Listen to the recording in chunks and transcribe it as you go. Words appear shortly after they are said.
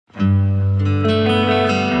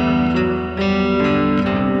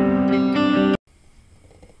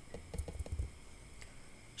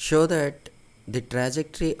Show that the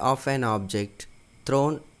trajectory of an object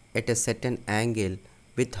thrown at a certain angle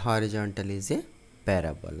with horizontal is a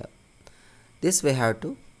parabola. This we have to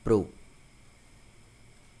prove.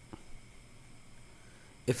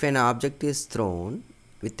 If an object is thrown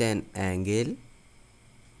with an angle,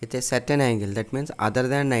 with a certain angle, that means other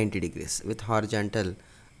than 90 degrees with horizontal,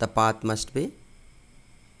 the path must be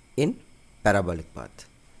in parabolic path.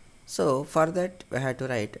 So for that we have to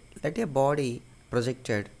write, let a body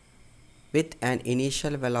projected with an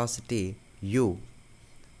initial velocity u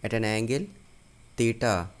at an angle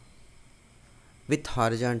theta with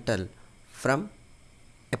horizontal from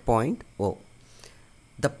a point O.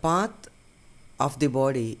 The path of the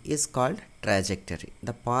body is called trajectory.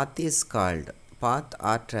 The path is called path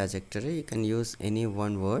or trajectory. You can use any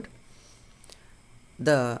one word.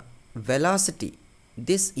 The velocity,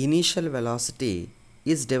 this initial velocity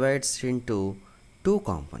is divided into two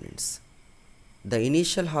components. The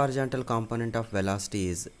initial horizontal component of velocity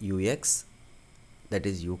is ux, that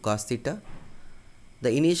is u cos theta.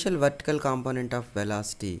 The initial vertical component of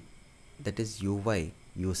velocity, that is uy,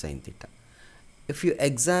 u sin theta. If you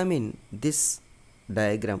examine this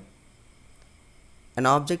diagram, an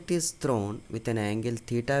object is thrown with an angle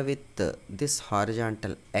theta with this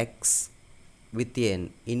horizontal x with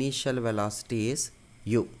an initial velocity is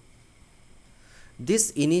u.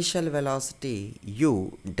 This initial velocity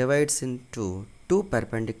u divides into two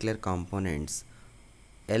perpendicular components.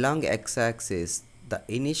 Along x-axis, the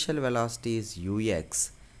initial velocity is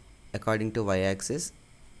ux according to y-axis,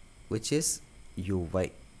 which is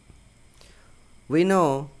uy. We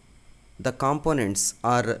know the components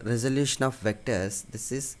are resolution of vectors.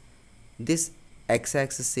 This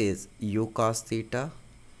x-axis is u cos theta,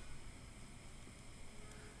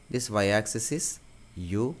 this y-axis is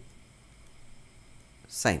u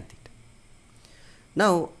sin theta.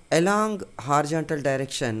 Now along horizontal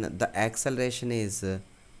direction the acceleration is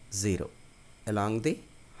 0. Along the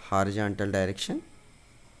horizontal direction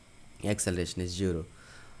acceleration is 0.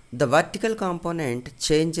 The vertical component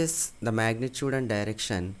changes the magnitude and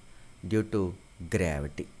direction due to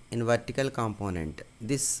gravity. In vertical component,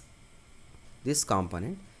 this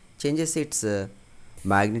component changes its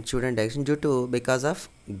magnitude and direction because of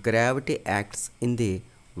gravity acts in the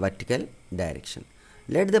vertical direction.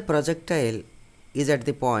 Let the projectile is at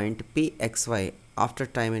the point pxy after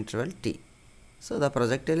time interval t. So the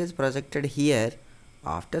projectile is projected here.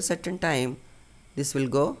 After certain time, this will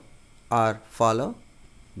go or follow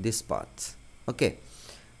this path. Okay.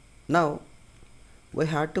 Now we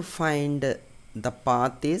have to find the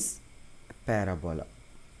path is parabola.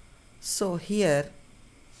 So here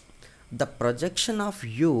the projection of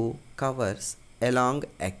u covers along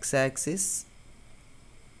x-axis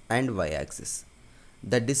and y-axis.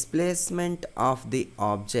 The displacement of the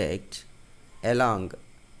object along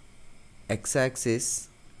x-axis,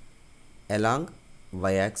 along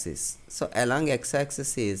y-axis. So along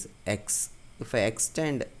x-axis is x. If I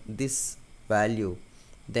extend this value,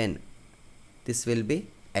 then this will be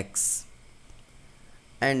x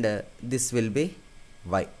and this will be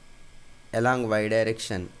y. Along y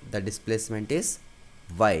direction the displacement is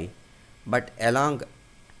y, but along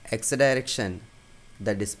x direction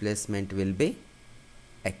the displacement will be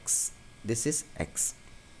x. This is x.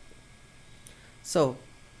 So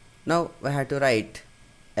now we have to write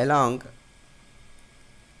along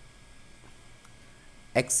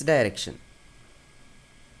x direction.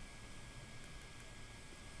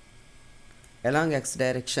 Along x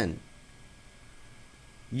direction,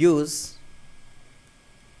 use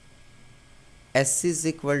s is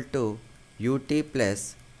equal to ut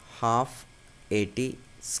plus half at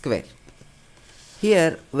square.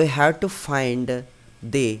 Here we have to find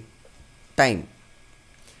the time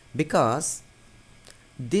because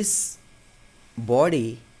this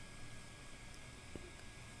body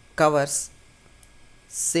covers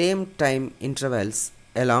same time intervals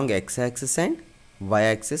along x-axis and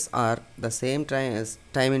y-axis, or the same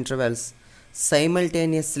time intervals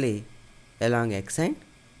simultaneously along x and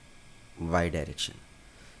y direction.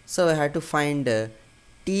 So I have to find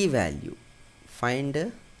t value.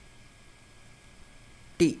 Find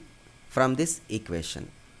t from this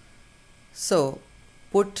equation. So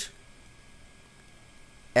put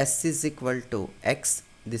s is equal to x.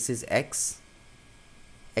 This is x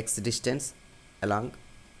distance along.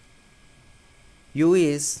 U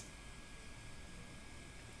is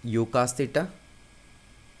u cos theta.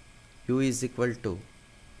 U is equal to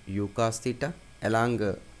u cos theta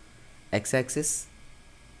along x-axis.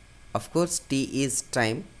 Of course t is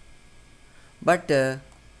time, but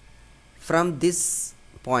from this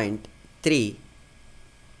point 3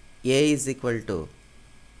 a is equal to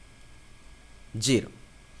 0.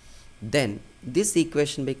 Then this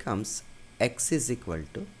equation becomes x is equal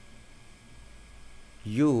to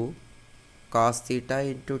u cos theta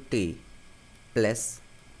into t plus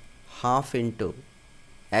half into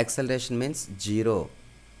acceleration means 0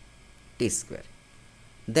 t square.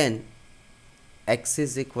 Then x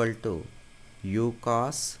is equal to u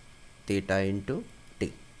cos theta into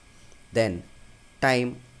t. Then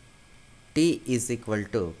time t is equal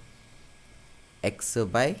to x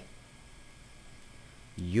by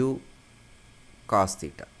u cos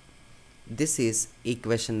theta. This is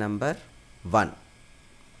equation number 1.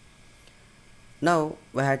 Now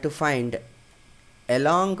we have to find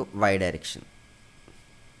along y direction.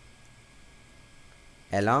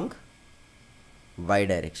 Along y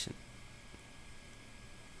direction.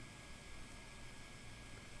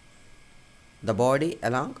 The body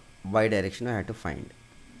along y direction we have to find.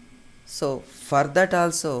 So for that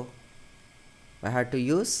also we have to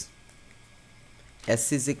use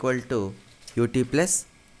s is equal to ut plus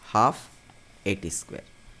half at square.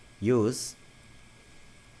 Use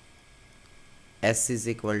s is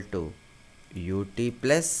equal to ut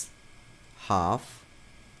plus half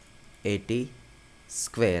at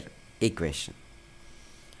square equation.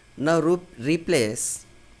 Now replace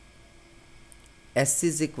s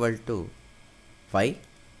is equal to y.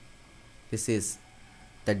 This is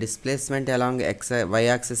the displacement along y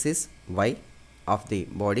axis is y of the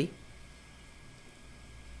body.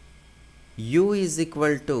 U is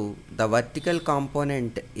equal to the vertical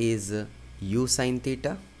component is u sin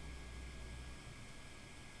theta.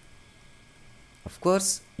 Of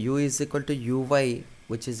course, u is equal to uy,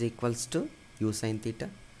 which is equals to u sin theta.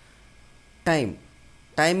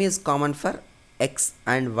 Time is common for x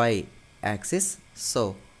and y axis,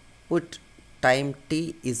 so put time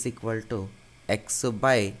t is equal to x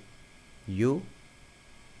by u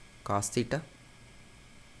cos theta,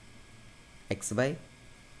 x by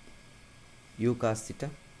u cos theta.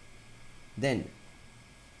 Then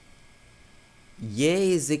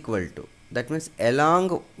a is equal to, that means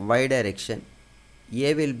along y direction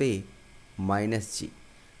a will be minus g,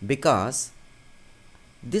 because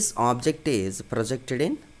this object is projected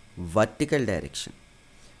in vertical direction.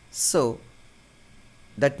 So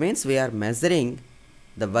that means we are measuring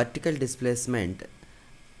the vertical displacement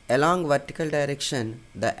along vertical direction.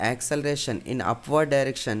 The acceleration in upward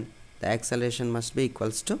direction, the acceleration must be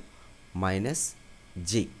equals to minus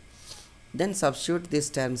g. Then substitute these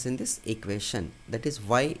terms in this equation, that is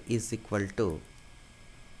y is equal to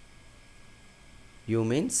u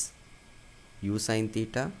means u sin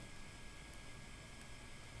theta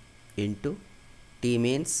into t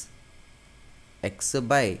means x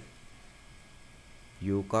by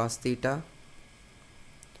u cos theta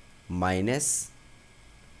minus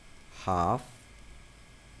half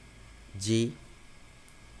g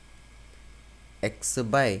x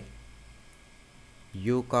by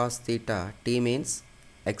u cos theta, t means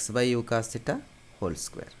x by u cos theta whole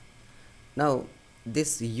square. Now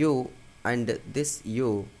this u and this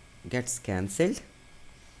u gets cancelled,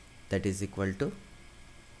 that is equal to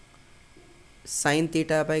sin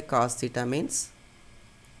theta by cos theta means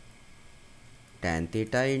tan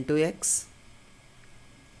theta into x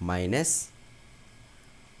minus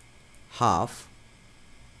half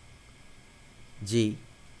g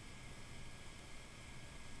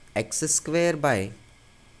x square by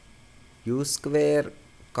u square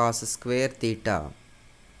cos square theta.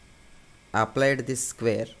 Applied this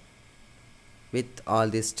square with all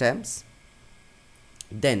these terms.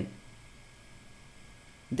 Then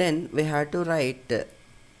we have to write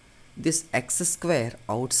this x square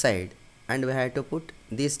outside, and we have to put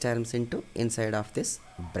these terms into inside of this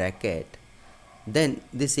bracket. Then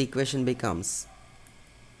this equation becomes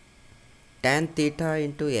tan theta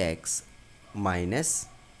into x minus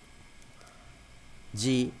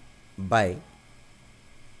g by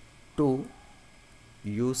 2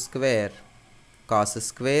 u square cos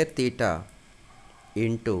square theta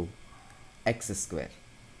into x square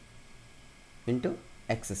into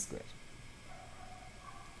x square.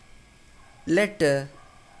 Let a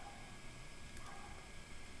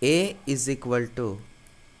is equal to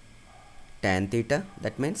tan theta,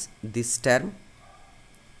 that means this term.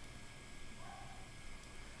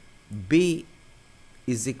 B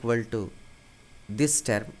is equal to this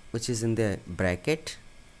term which is in the bracket,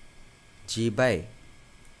 g by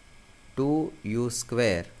 2 u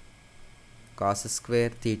square cos square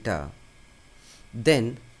theta.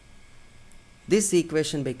 Then this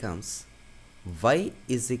equation becomes y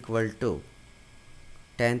is equal to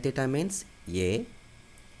tan theta means a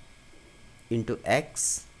into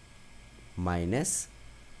x minus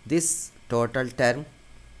this total term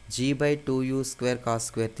g by 2 u square cos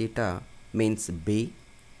square theta means b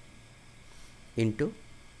into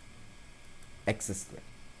x square.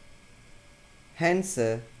 Hence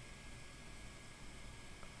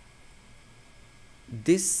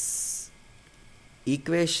this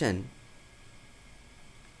equation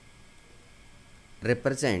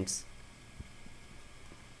represents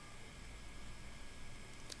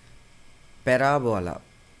parabola.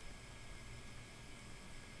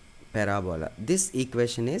 This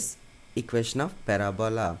equation is equation of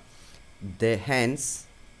parabola. Hence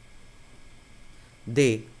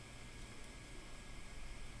the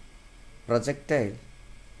projectile,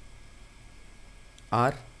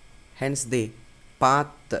 or hence the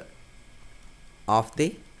path of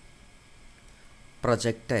the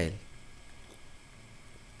projectile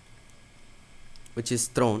which is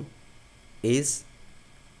thrown is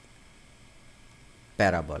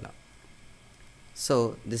parabola.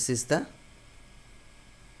 So this is the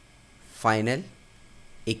final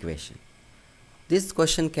equation. This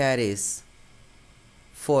question carries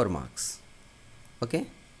 4 marks. Okay,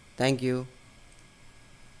 thank you.